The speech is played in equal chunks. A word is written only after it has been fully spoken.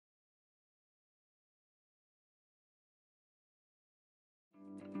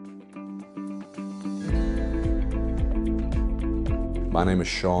My name is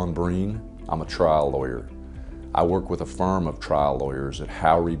Sean Breen. I'm a trial lawyer. I work with a firm of trial lawyers at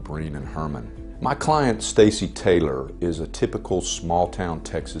Howry, Breen Herman. My client, Stacy Taylor, is a typical small-town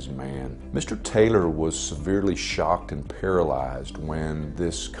Texas man. Mr. Taylor was severely shocked and paralyzed when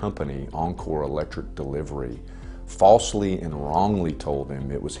this company, Encore Electric Delivery, falsely and wrongly told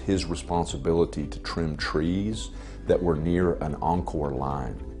him it was his responsibility to trim trees that were near an Encore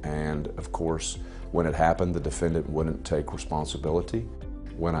line. And of course, when it happened, the defendant wouldn't take responsibility.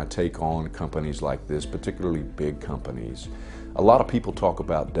 When I take on companies like this, particularly big companies, a lot of people talk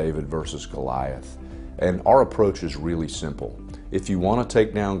about David versus Goliath. And our approach is really simple. If you want to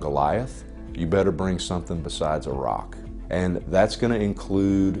take down Goliath, you better bring something besides a rock. And that's going to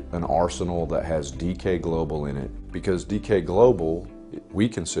include an arsenal that has DK Global in it, because DK Global, we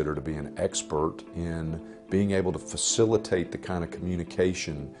consider to be an expert in being able to facilitate the kind of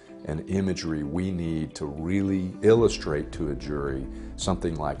communication and imagery we need to really illustrate to a jury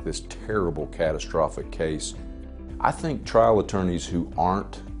something like this terrible catastrophic case. I think trial attorneys who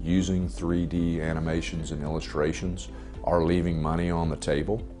aren't using 3D animations and illustrations are leaving money on the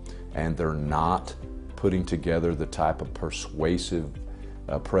table, and they're not putting together the type of persuasive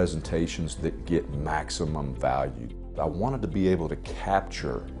presentations that get maximum value. I wanted to be able to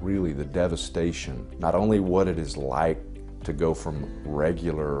capture really the devastation, not only what it is like to go from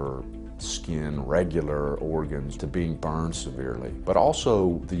regular skin, regular organs to being burned severely, but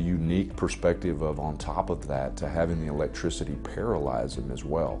also the unique perspective of, on top of that, to having the electricity paralyze him as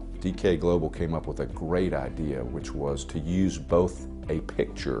well. DK Global came up with a great idea, which was to use both a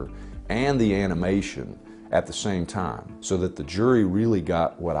picture and the animation at the same time, so that the jury really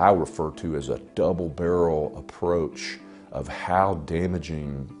got what I refer to as a double-barrel approach of how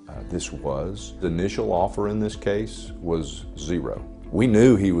damaging this was. The initial offer in this case was $0. We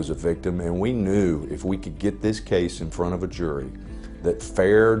knew he was a victim, and we knew if we could get this case in front of a jury, that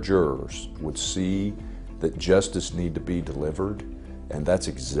fair jurors would see that justice need to be delivered, and that's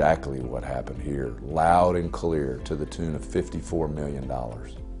exactly what happened here, loud and clear, to the tune of $54 million.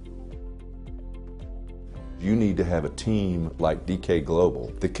 You need to have a team like DK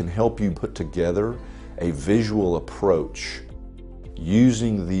Global that can help you put together a visual approach.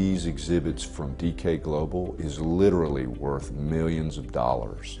 Using these exhibits from DK Global is literally worth millions of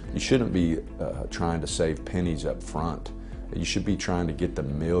dollars. You shouldn't be trying to save pennies up front. You should be trying to get the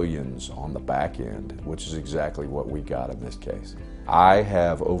millions on the back end, which is exactly what we got in this case. I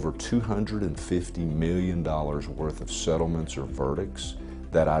have over $250 million worth of settlements or verdicts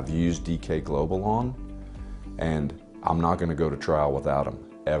that I've used DK Global on, and I'm not going to go to trial without them,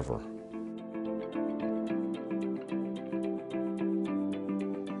 ever.